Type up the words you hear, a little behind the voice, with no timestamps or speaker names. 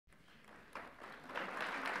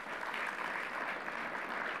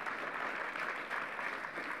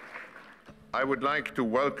I would like to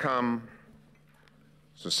welcome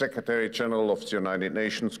the Secretary General of the United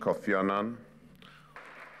Nations, Kofi Annan,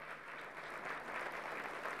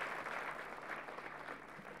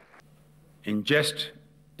 in just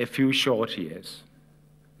a few short years,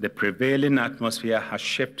 the prevailing atmosphere has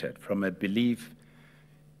shifted from a belief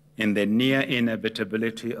in the near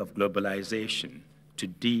inevitability of globalization to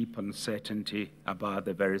deep uncertainty about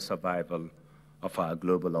the very survival of our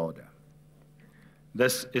global order.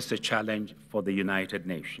 This is a challenge for the United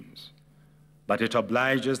Nations, but it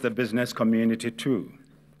obliges the business community too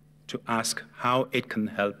to ask how it can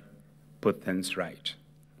help put things right.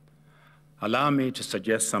 Allow me to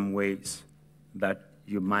suggest some ways that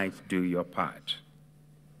you might do your part.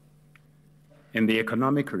 In the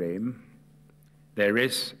economic realm, there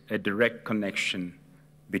is a direct connection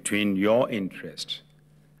between your interest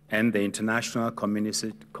and the international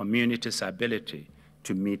community's ability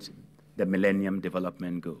to meet the Millennium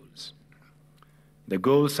Development Goals. The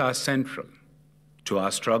goals are central to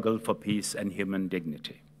our struggle for peace and human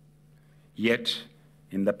dignity. Yet,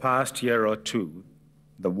 in the past year or two,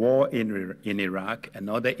 the war in Iraq and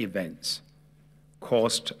other events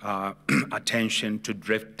caused our attention to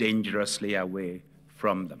drift dangerously away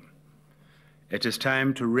from them. It is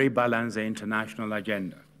time to rebalance the international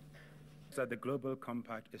agenda. That the Global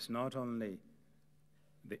Compact is not only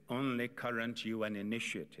the only current UN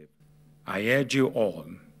initiative. I urge you all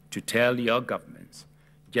to tell your governments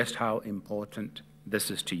just how important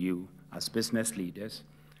this is to you as business leaders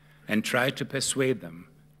and try to persuade them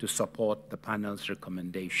to support the panel's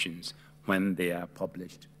recommendations when they are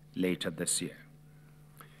published later this year.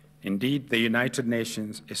 Indeed, the United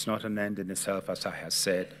Nations is not an end in itself, as I have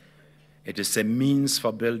said. It is a means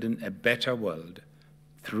for building a better world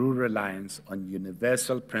through reliance on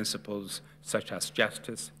universal principles such as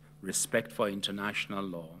justice, respect for international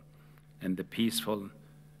law, and the peaceful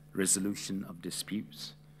resolution of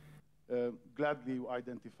disputes. Gladly you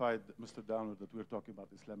identified, Mr. Downward, that we're talking about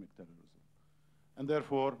Islamic terrorism. And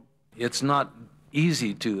therefore, it's not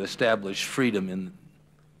easy to establish freedom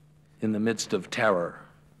in the midst of terror.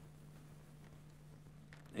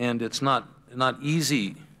 And it's not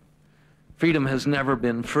easy. Freedom has never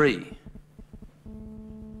been free.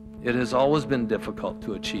 It has always been difficult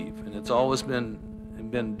to achieve, and it's always been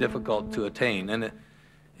difficult to attain.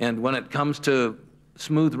 And when it comes to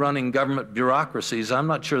smooth-running government bureaucracies, I'm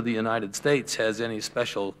not sure the United States has any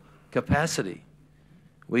special capacity.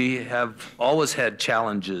 We have always had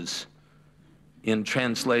challenges in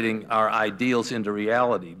translating our ideals into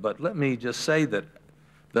reality. But let me just say that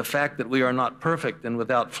the fact that we are not perfect and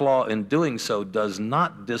without flaw in doing so does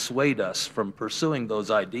not dissuade us from pursuing those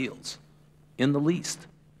ideals in the least.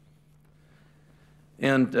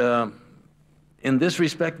 And in this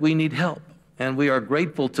respect, we need help. And we are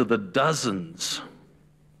grateful to the dozens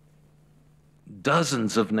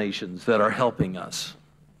of nations that are helping us.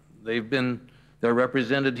 They're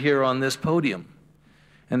represented here on this podium,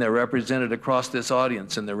 and they're represented across this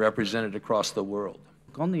audience, and they're represented across the world.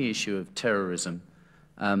 On the issue of terrorism,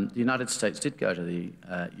 the United States did go to the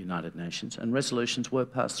United Nations, and resolutions were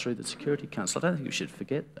passed through the Security Council. I don't think we should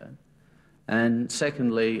forget that. And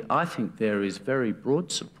secondly, I think there is very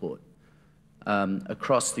broad support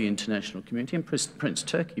across the international community, and Prince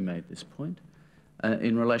Turki made this point,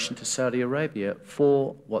 in relation to Saudi Arabia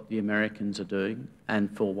for what the Americans are doing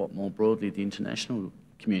and for what more broadly the international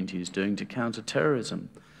community is doing to counter terrorism.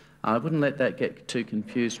 I wouldn't let that get too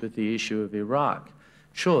confused with the issue of Iraq.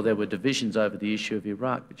 Sure, there were divisions over the issue of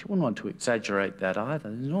Iraq, but you wouldn't want to exaggerate that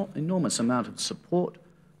either. There's an enormous amount of support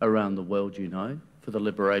around the world, you know, for the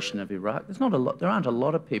liberation of Iraq. There aren't a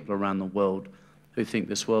lot of people around the world who think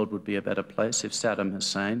this world would be a better place if Saddam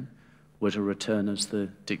Hussein were to return as the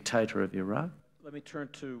dictator of Iraq. Let me turn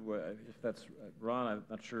to, if that's Ron, I'm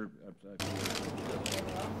not sure.